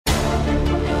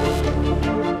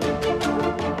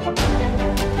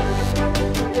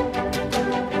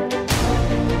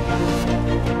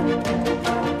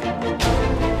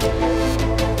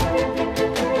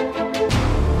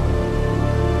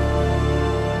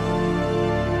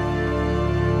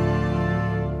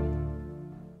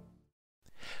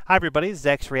Hi everybody, this is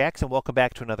X Reacts and welcome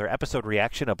back to another episode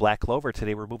reaction of Black Clover.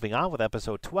 Today we're moving on with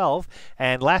episode 12,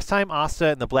 and last time Asta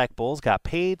and the Black Bulls got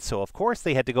paid, so of course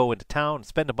they had to go into town and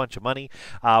spend a bunch of money.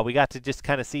 We got to just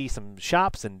kind of see some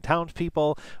shops and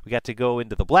townspeople. We got to go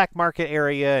into the black market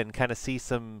area and kind of see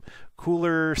some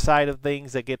cooler side of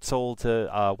things that get sold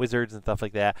to wizards and stuff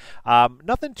like that.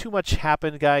 Nothing too much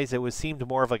happened, guys. It seemed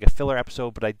more of like a filler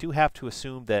episode, but I do have to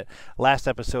assume that last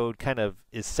episode kind of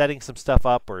is setting some stuff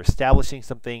up or establishing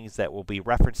some things that will be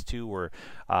referenced to or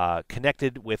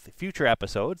connected with future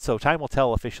episodes. So time will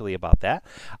tell officially about that.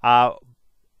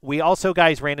 We also,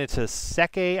 guys, ran into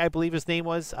Seke, I believe his name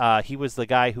was. He was the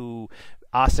guy who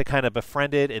Asta kind of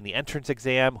befriended in the entrance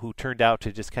exam, who turned out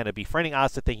to just kind of befriending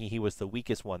Asta, thinking he was the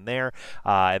weakest one there.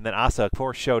 And then Asta, of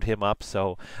course, showed him up.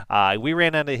 So we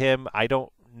ran into him. I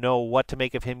don't know what to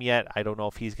make of him yet. I don't know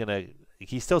if he's going to...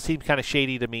 He still seems kind of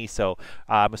shady to me, so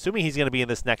I'm assuming he's going to be in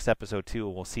this next episode too,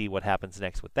 and we'll see what happens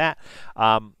next with that.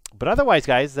 But otherwise,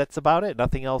 guys, that's about it.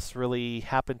 Nothing else really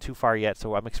happened too far yet,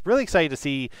 so I'm really excited to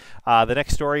see the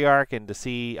next story arc and to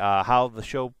see how the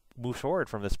show moves forward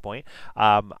from this point.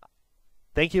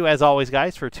 Thank you, as always,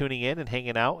 guys, for tuning in and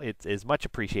hanging out. It is much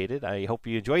appreciated. I hope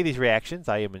you enjoy these reactions.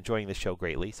 I am enjoying the show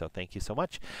greatly, so thank you so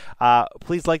much.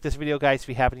 Please like this video, guys, if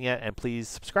you haven't yet, and please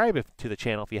subscribe to the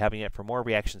channel if you haven't yet for more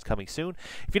reactions coming soon.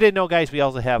 If you didn't know, guys, we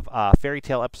also have Fairy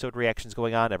Tail episode reactions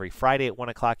going on every Friday at 1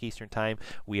 o'clock Eastern Time.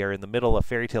 We are in the middle of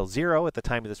Fairy Tail 0 at the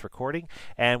time of this recording,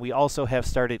 and we also have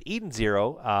started Eden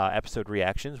 0 episode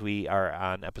reactions. We are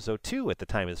on episode 2 at the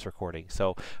time of this recording,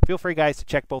 so feel free, guys, to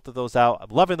check both of those out.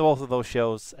 I'm loving both of those shows.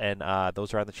 And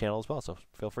those are on the channel as well, so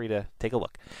feel free to take a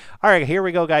look. All right, here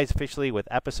we go, guys, officially with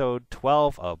episode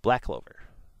 12 of Black Clover.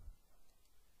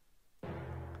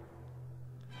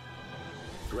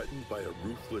 Threatened by a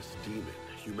ruthless demon,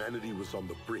 humanity was on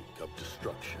the brink of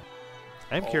destruction.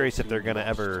 I'm curious if they're going to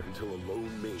ever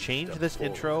change this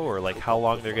intro, or like how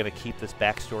long they're going to keep this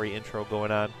backstory intro going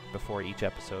on before each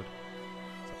episode.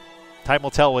 So, time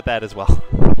will tell with that as well.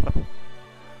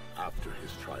 After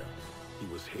his triumph, he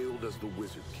was hailed as the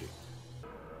Wizard King.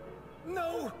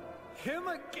 No! Him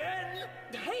again?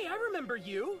 Hey, I remember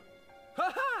you!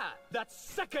 Ha-ha! That's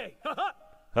Seke! Ha-ha!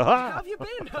 How have you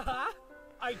been? Ha-ha!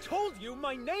 I told you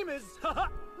my name is... Ha-ha!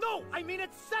 No, I mean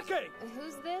it's Seke!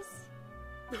 Who's this?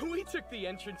 We took the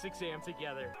entrance exam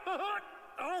together. Ha-ha!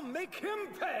 I'll make him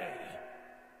pay!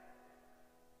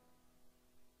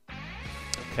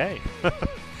 Okay.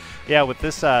 Yeah, with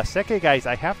this Seke, guys,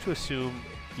 I have to assume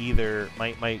either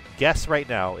my guess right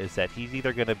now is that he's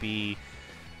either going to be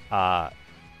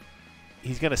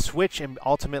he's going to switch and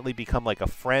ultimately become like a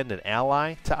friend and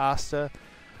ally to Asta,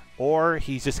 or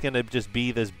he's just going to just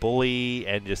be this bully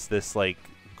and just this like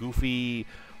goofy,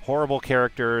 horrible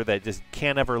character that just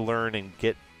can't ever learn and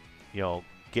get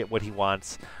what he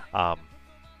wants. I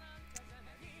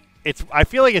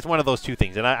feel like it's one of those two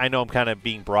things, and I know I'm kind of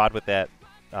being broad with that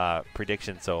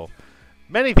prediction, so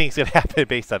many things could happen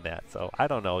based on that. So I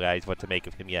don't know, guys, what to make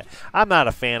of him yet. I'm not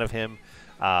a fan of him.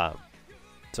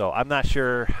 So I'm not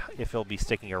sure if he'll be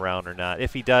sticking around or not.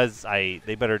 If he does,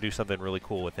 they better do something really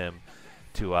cool with him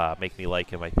to make me like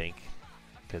him, I think.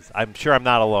 Because I'm sure I'm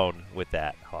not alone with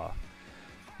that.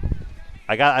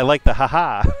 I like the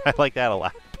haha. I like that a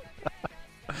lot.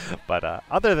 But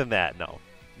other than that, no,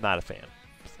 not a fan.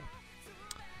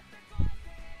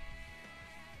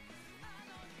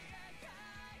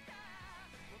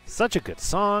 Such a good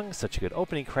song, such a good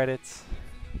opening credits.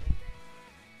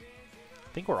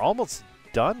 I think we're almost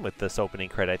done with this opening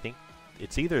credit. I think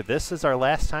it's either this is our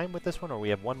last time with this one or we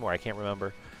have one more. I can't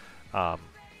remember. So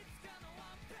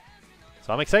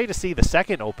I'm excited to see the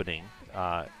second opening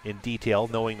in detail,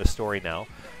 knowing the story now.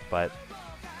 But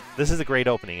this is a great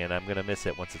opening, and I'm going to miss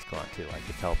it once it's gone, too. I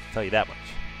can tell you that much.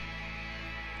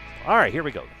 All right, here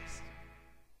we go, guys.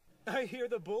 I hear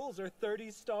the Bulls are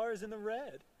 30 stars in the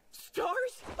red.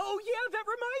 Stars? Oh yeah, that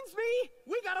reminds me!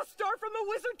 We got a star from the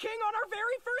Wizard King on our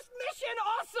very first mission!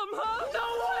 Awesome, huh? No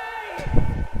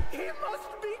way! He must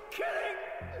be kidding!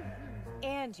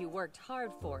 And you worked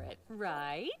hard for it,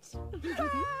 right?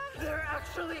 They're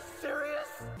actually serious?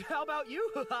 How about you,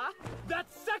 haha?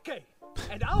 That's Seke!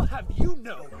 And I'll have you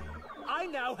know, I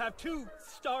now have 2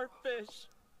 starfish.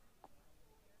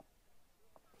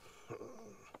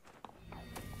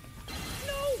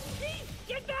 No! Pete!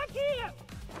 Get back here!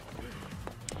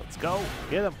 Let's go.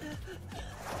 Get him.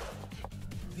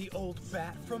 The old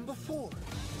bat from before.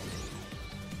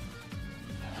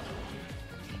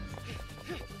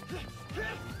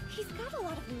 He's got a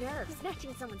lot of nerve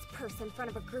snatching someone's purse in front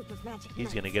of a group of magic He's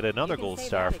knights. going to get another You can gold say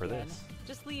star that for again. this.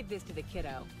 Just leave this to the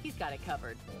kiddo. He's got it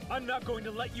covered. I'm not going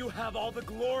to let you have all the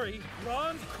glory.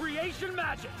 Ron's creation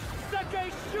magic.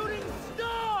 Seke shooting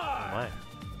star. My.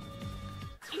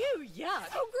 Ew,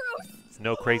 yuck. So gross! It's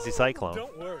no crazy cyclone.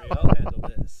 Don't worry, I'll handle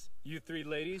this. You three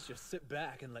ladies just sit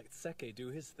back and let Seke do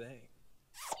his thing.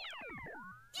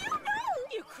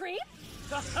 You creep!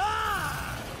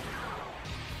 Ha-ha!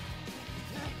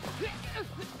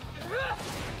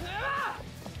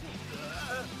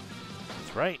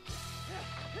 That's right.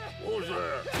 Who's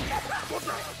there? What's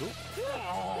that?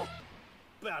 Oh,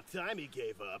 About time he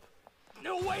gave up.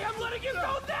 no way I'm letting you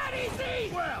go that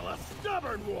easy! Well, a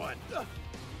stubborn one.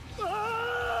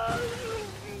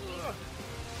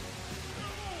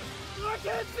 I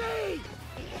can't see!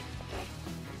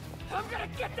 I'm gonna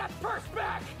get that purse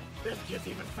back! This kid's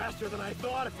even faster than I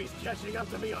thought if he's catching up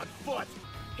to me on foot.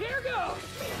 Here goes!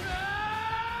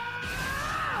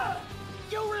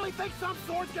 You really think some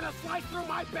sword's gonna slice through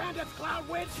my bandit's cloud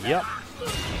winch? Yep.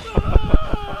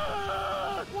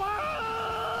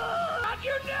 Not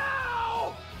you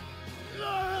now!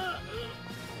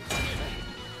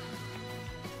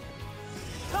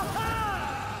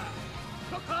 Ha-ha!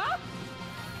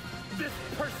 This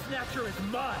purse snatcher is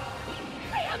mine!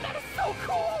 Man, that is so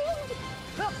cool!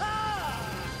 Ha-ha!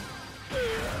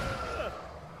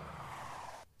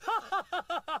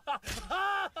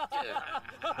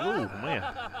 Oh, man.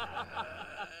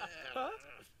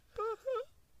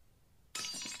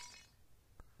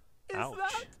 Ouch.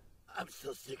 I'm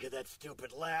so sick of that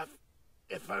stupid laugh.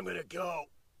 If I'm gonna go,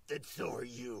 then so are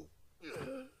you.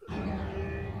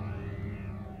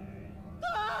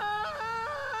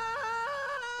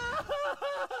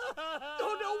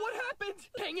 Oh no, what happened?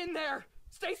 Hang in there!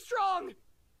 Stay strong!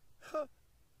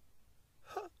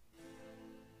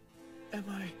 Am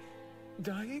I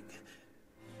dying?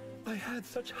 I had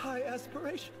such high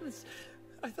aspirations.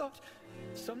 I thought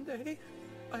someday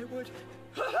I would...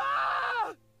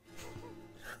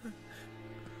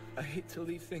 I hate to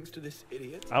leave things to this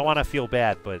idiot. I want to feel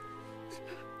bad, but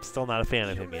still not a fan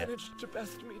of You him yet. managed to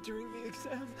best me during the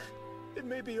exam. It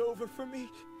may be over for me,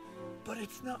 but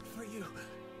it's not for you.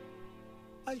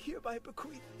 I hereby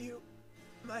bequeath you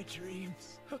my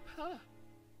dreams.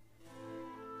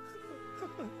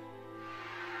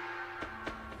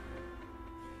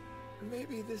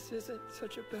 Maybe this isn't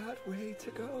such a bad way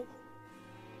to go.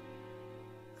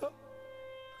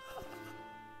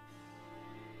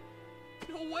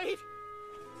 No, wait!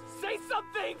 Say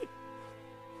something!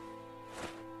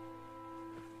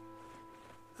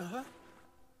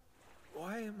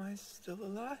 Why am I still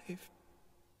alive?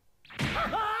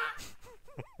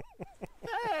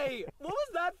 Hey! What was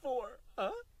that for?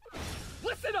 Huh?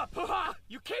 Listen up, haha!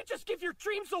 You can't just give your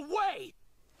dreams away!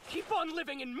 Keep on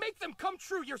living and make them come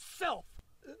true yourself!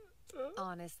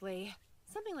 Honestly,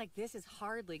 something like this is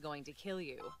hardly going to kill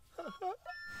you.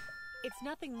 It's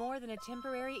nothing more than a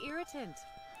temporary irritant.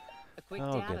 A quick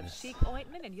Oh, dab of goodness. chic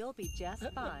ointment and you'll be just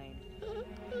fine.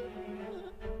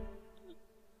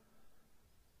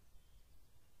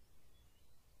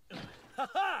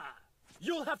 Haha!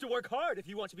 You'll have to work hard if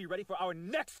you want to be ready for our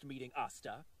next meeting,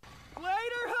 Asta.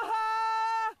 Later,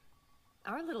 haha!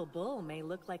 Our little bull may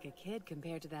look like a kid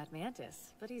compared to that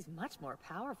mantis, but he's much more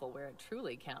powerful where it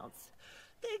truly counts.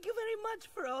 Thank you very much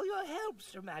for all your help,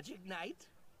 Sir Magic Knight.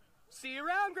 See you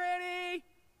around, Granny!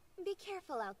 Be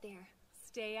careful out there.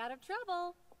 Stay out of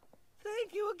trouble.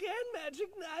 Thank you again, Magic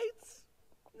Knights.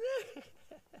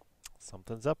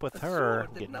 Something's up with A her. sword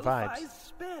that Getting nullifies vibes.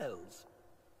 spells.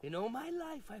 In all my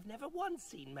life, I've never once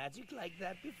seen magic like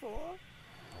that before. Well,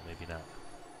 maybe not.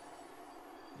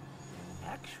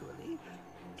 Actually,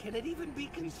 can it even be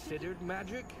considered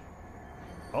magic?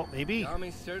 Oh, maybe. Tommy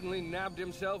certainly nabbed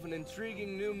himself an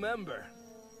intriguing new member.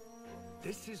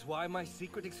 This is why my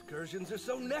secret excursions are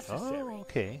so necessary. Oh,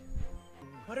 okay.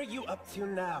 What are you up to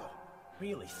now?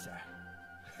 Really, sir?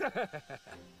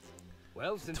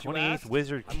 Well, since you 28th asked,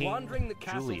 Wizard I'm King wandering the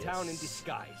castle Julius. town in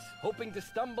disguise, hoping to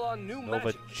stumble on new Nova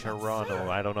magic. Chirano.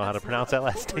 I don't know how to pronounce that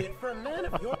last name. Appropriate for a man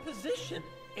of your position.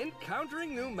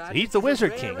 Encountering new magic he's the is Wizard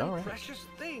a rare King, and all right. precious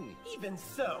thing. Even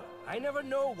so, I never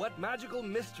know what magical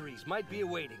mysteries might be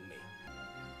awaiting me.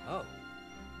 Oh.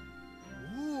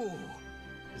 Ooh.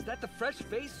 Is that the fresh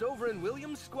face over in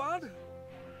William's squad?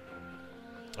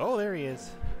 Oh, there he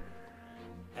is.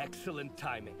 Excellent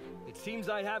timing. It seems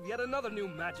I have yet another new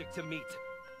magic to meet.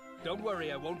 Don't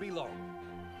worry, I won't be long.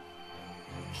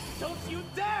 Don't you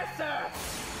dare, sir!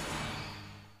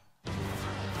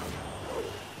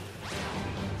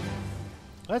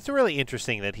 That's really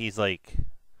interesting that he's like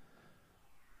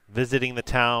visiting the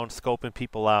town, scoping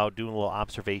people out, doing little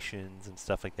observations and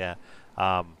stuff like that.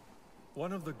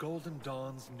 One of the Golden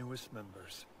Dawn's newest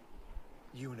members.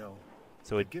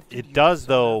 So it does,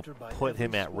 though, put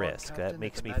him at risk. That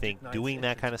makes me think doing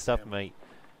that kind of stuff might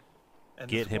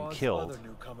get him killed.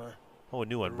 Oh, a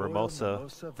new one, Vermosa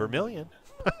Vermilion.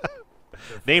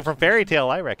 Name from Fairy Tale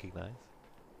I recognize.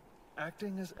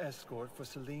 Acting as escort for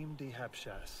Salim D.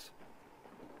 Habshas.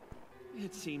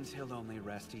 It seems he'll only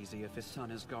rest easy if his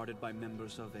son is guarded by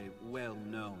members of a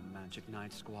well-known Magic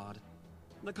Knight squad.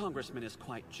 The Congressman is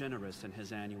quite generous in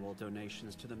his annual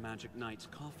donations to the Magic Knight's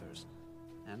coffers,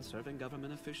 and serving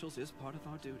government officials is part of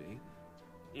our duty.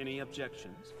 Any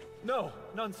objections? No,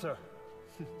 none, sir.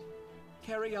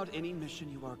 Carry out any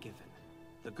mission you are given.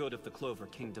 The good of the Clover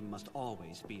Kingdom must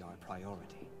always be our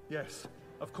priority. Yes,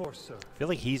 of course, sir. I feel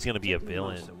like he's going to be a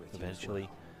villain eventually.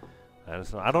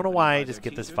 I don't know why, I just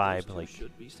get this vibe like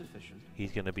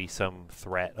he's going to be some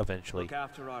threat eventually. Look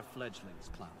after our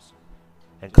fledglings, Klaus.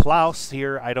 And Klaus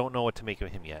here, I don't know what to make of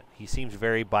him yet. He seems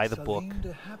very by the book. Salim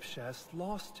de Habshas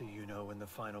lost to in the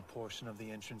final portion of the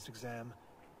entrance exam.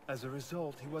 As a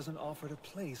result, he wasn't offered a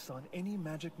place on any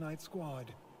Magic Knight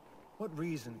squad. What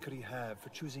reason could he have for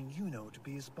choosing to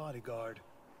be his bodyguard?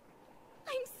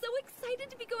 I'm so excited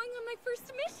to be going on my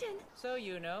first mission. So,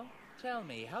 tell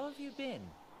me, how have you been?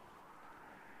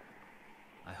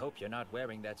 I hope you're not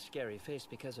wearing that scary face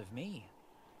because of me.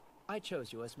 I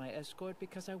chose you as my escort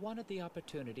because I wanted the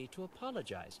opportunity to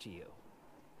apologize to you.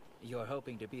 You're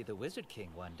hoping to be the Wizard King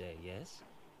one day, yes?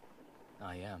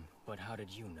 I am, but how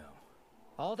did you know?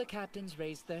 All the captains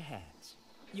raised their hands.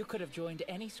 You could have joined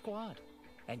any squad,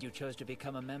 and you chose to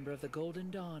become a member of the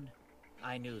Golden Dawn.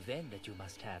 I knew then that you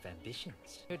must have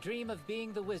ambitions. Your dream of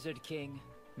being the Wizard King,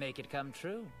 make it come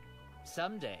true.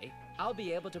 Someday, I'll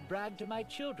be able to brag to my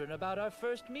children about our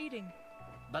first meeting.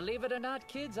 Believe it or not,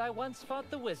 kids, I once fought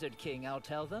the Wizard King, I'll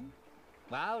tell them.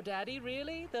 Wow, Daddy,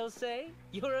 really? They'll say.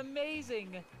 You're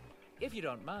amazing. If you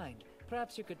don't mind,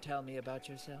 perhaps you could tell me about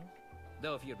yourself?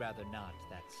 Though if you'd rather not,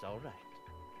 that's all right.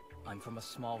 I'm from a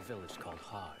small village called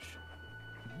Haj.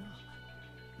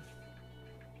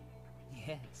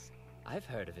 Yes, I've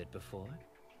heard of it before.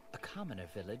 A commoner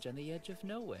village on the edge of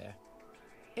nowhere.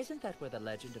 Isn't that where the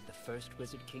legend of the first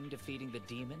Wizard King defeating the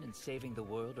demon and saving the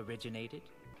world originated?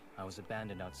 I was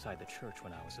abandoned outside the church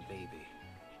when I was a baby.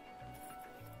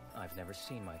 I've never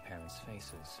seen my parents'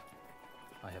 faces.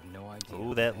 I have no idea.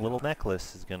 Ooh, that little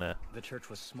necklace is gonna... The church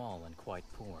was small and quite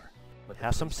poor. But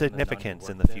have some significance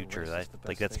in the future.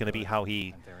 Like that's gonna be how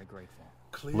he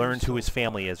learns who his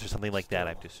family is or something like that, I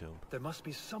have to assume. There must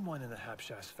be someone in the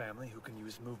Habshas family who can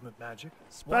use movement magic.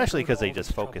 Especially because they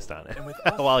just focused on it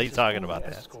while he's talking about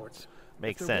that.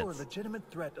 Makes sense. If there were a legitimate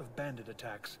threat of bandit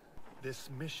attacks, this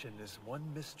mission is one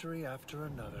mystery after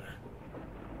another.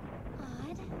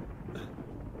 Odd.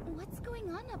 What's going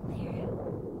on up there?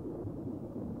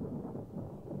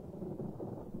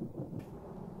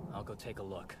 I'll go take a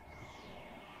look.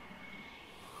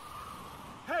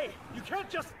 Hey, you can't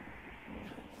just...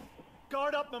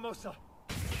 Guard up, Mimosa!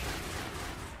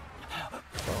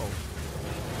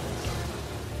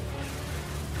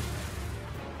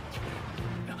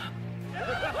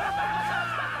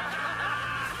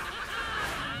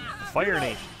 Fire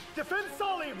Nation. Defend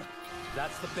Salim!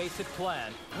 That's the basic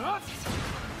plan. Gotcha!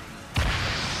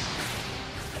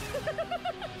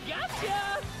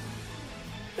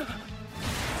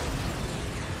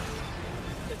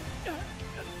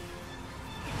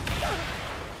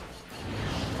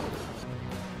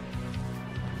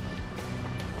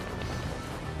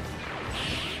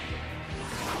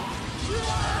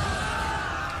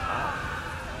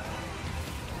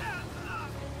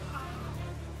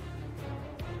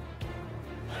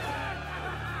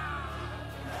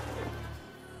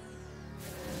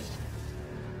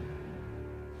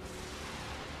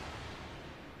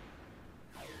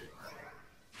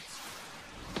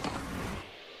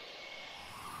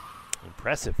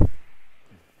 Impressive.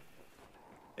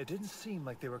 It didn't seem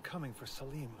like they were coming for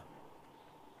Salim.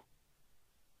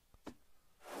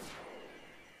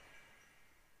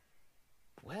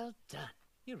 Well done.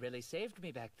 You really saved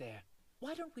me back there.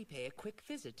 Why don't we pay a quick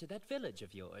visit to that village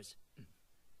of yours?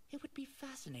 It would be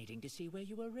fascinating to see where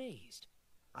you were raised.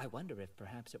 I wonder if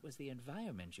perhaps it was the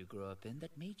environment you grew up in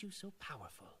that made you so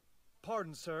powerful.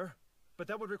 Pardon, sir, but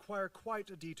that would require quite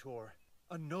a detour.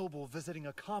 A noble visiting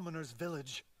a commoner's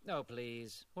village. Oh,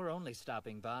 please. We're only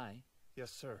stopping by.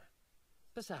 Yes, sir.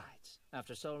 Besides,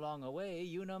 after so long away,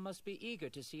 Yuno must be eager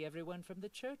to see everyone from the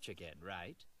church again,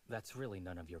 right? That's really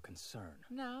none of your concern.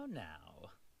 Now.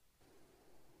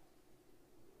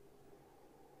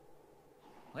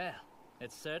 Well,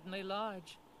 it's certainly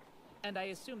large. And I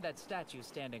assume that statue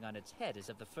standing on its head is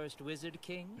of the first Wizard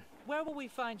King? Where will we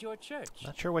find your church?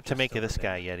 Not sure what to make of this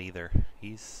guy yet either.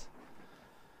 He's...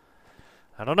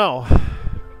 I don't know. Oh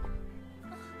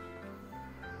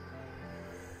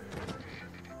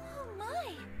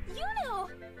my! Yuno!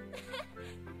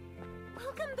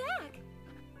 Welcome back!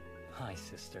 Hi,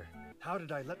 sister. How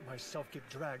did I let myself get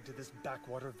dragged to this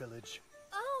backwater village?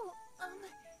 Oh,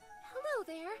 hello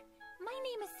there. My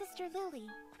name is Sister Lily.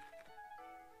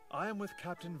 I am with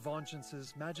Captain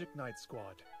Vengeance's Magic Knight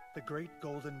Squad, the Great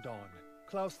Golden Dawn.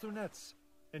 Klaus Thurnetz,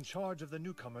 in charge of the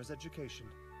newcomer's education.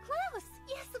 Klaus!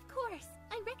 Yes, of course.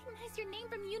 I recognize your name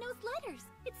from Yuno's letters.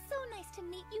 It's so nice to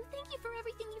meet you. Thank you for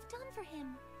everything you've done for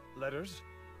him. Letters?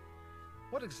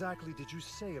 What exactly did you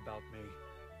say about me?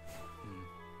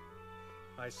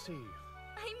 I see.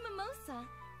 I'm Mimosa.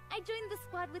 I joined the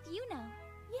squad with Yuno.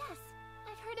 Yes,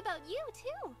 I've heard about you,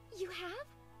 too. You have?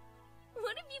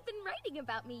 What have you been writing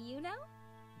about me, Yuno?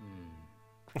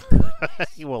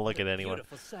 You won't look at anyone.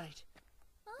 Beautiful sight.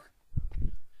 Huh?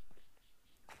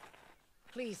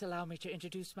 Please allow me to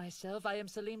introduce myself. I am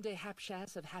Salim de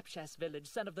Hapshas of Hapshas Village,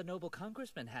 son of the noble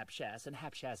Congressman Hapshas and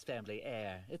Hapshas family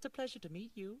heir. It's a pleasure to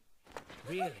meet you.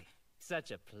 Really,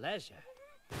 such a pleasure.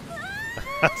 I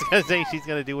was going to say she's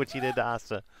going to do what she did to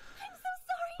Asta. I'm so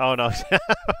sorry. Oh, no.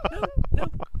 No,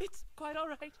 it's quite all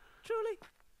right. Truly.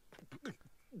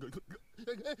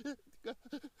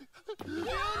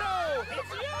 Yuno!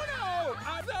 It's Yuno!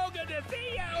 I'm so good to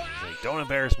see you! Don't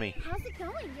embarrass me. How's it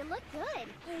going? You look good.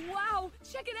 Oh, wow!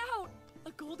 Check it out!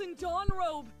 A golden dawn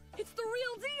robe! It's the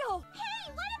real deal!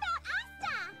 Hey, what about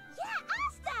Asta? Yeah,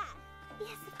 Asta!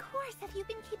 Yes, of course. Have you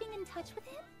been keeping in touch with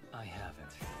him? I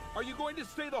haven't. Are you going to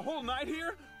stay the whole night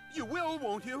here? You will,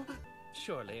 won't you?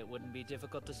 Surely it wouldn't be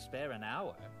difficult to spare an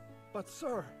hour. But,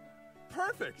 sir,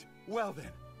 perfect! Well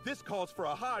then, this calls for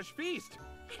a Hajj feast!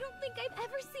 I don't think I've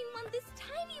ever seen one this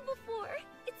tiny before.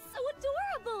 It's so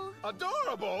adorable.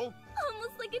 Adorable?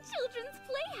 Almost like a children's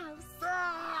playhouse.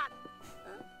 Ah!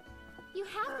 You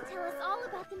have to tell us all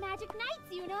about the Magic Knights,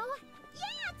 you know?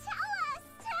 Yeah, tell us!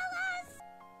 Tell us!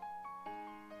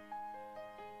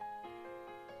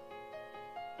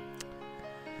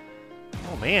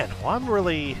 Oh, man. Well, I'm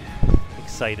really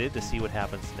excited to see what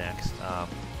happens next.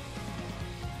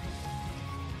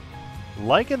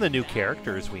 Liking the new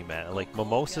characters we met. Like,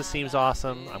 Mimosa seems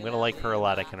awesome. I'm going to like her a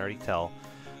lot, I can already tell.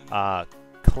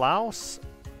 Klaus,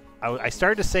 I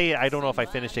started to say, I don't know if I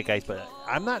finished it, guys, but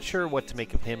I'm not sure what to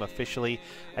make of him officially.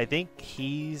 I think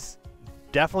he's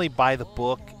definitely by the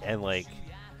book, and, like,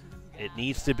 it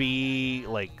needs to be,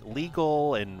 like,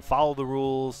 legal and follow the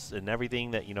rules and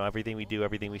everything that, you know, everything we do,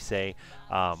 everything we say.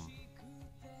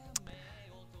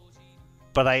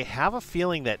 But I have a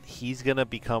feeling that he's going to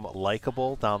become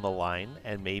likable down the line,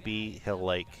 and maybe he'll,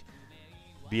 like,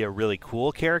 be a really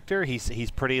cool character.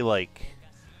 He's pretty, like,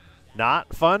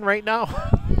 not fun right now.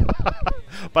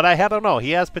 But I don't know.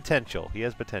 He has potential. He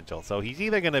has potential. So he's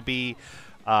either going to be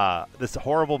this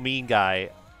horrible, mean guy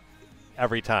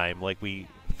every time, like we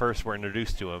first were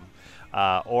introduced to him,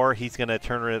 or he's going to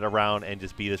turn it around and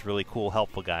just be this really cool,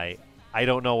 helpful guy. I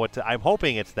don't know what to... I'm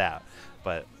hoping it's that,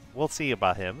 but... We'll see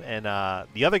about him. And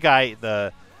the other guy,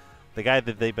 the guy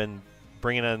that they've been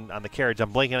bringing on the carriage,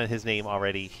 I'm blanking on his name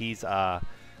already. He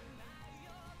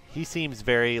seems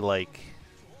very like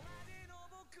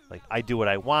I do what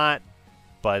I want,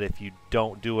 but if you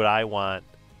don't do what I want,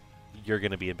 you're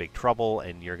going to be in big trouble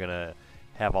and you're going to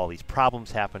have all these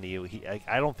problems happen to you.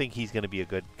 I don't think he's going to be a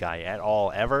good guy at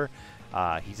all ever.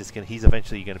 He's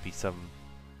eventually going to be some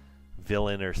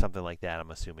villain or something like that, I'm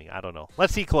assuming. I don't know.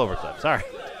 Let's see Clover Clip. Sorry.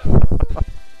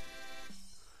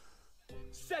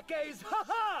 Seke's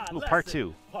haha! Part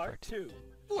 2. Part 2.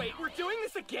 Wait, we're doing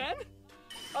this again?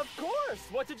 Of course!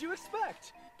 What did you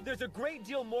expect? There's a great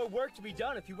deal more work to be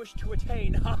done if you wish to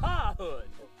attain haha-hood.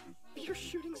 Your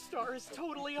shooting star is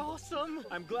totally awesome.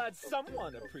 I'm glad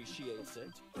someone appreciates it.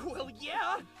 Well,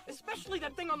 yeah, especially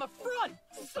that thing on the front.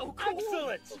 So cool.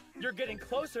 Excellent. You're getting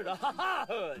closer to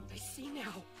haha-hood. I see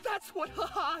now. That's what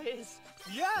haha is.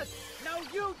 Yes. Now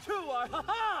you too are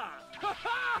haha.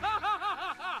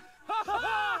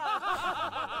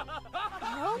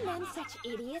 Are all men such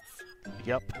idiots?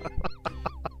 Yep.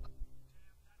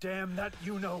 Damn that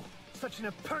Yuno. Such an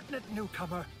impertinent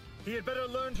newcomer. He had better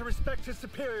learn to respect his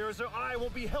superiors or I will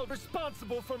be held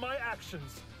responsible for my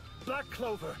actions. Black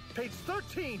Clover, page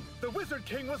 13. The Wizard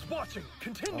King was watching.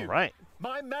 Continue. All right.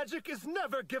 My magic is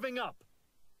never giving up.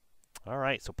 All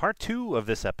right. So part 2 of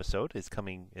this episode is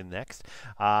coming in next.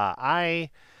 I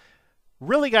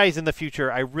really, guys, in the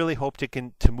future, I really hope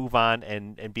to move on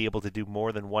and be able to do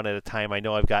more than one at a time. I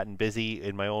know I've gotten busy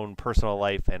in my own personal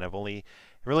life, and I've only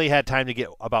really had time to get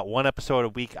about one episode a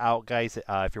week out, guys,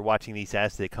 if you're watching these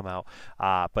as they come out.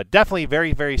 But definitely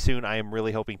very, very soon, I am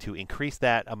really hoping to increase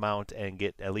that amount and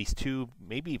get at least 2,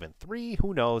 maybe even 3,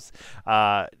 who knows,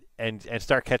 and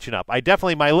start catching up.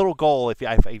 My little goal, if you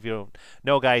don't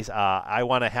know, guys, I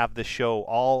want to have the show,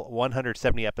 all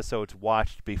 170 episodes,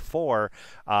 watched before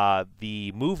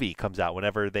the movie comes out,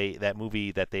 whenever that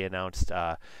movie that they announced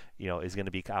is going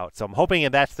to be out. So I'm hoping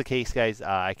if that's the case, guys,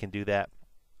 I can do that.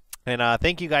 And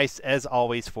thank you guys, as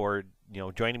always, for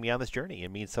joining me on this journey. It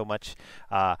means so much.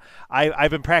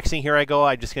 I've been practicing. Here I go.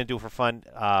 I'm just going to do it for fun.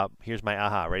 Here's my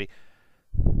aha. Ready?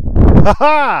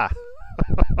 Ha-ha!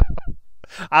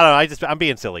 I don't know. I'm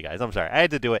being silly, guys. I'm sorry. I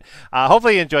had to do it.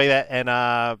 Hopefully you enjoy that.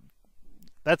 And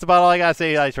that's about all I got to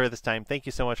say, guys, for this time. Thank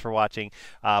you so much for watching.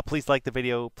 Please like the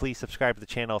video. Please subscribe to the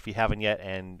channel if you haven't yet.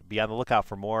 And be on the lookout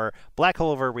for more Black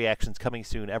Clover reactions coming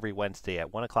soon every Wednesday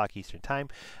at 1 o'clock Eastern Time.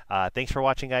 Thanks for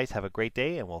watching, guys. Have a great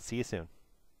day, and we'll see you soon.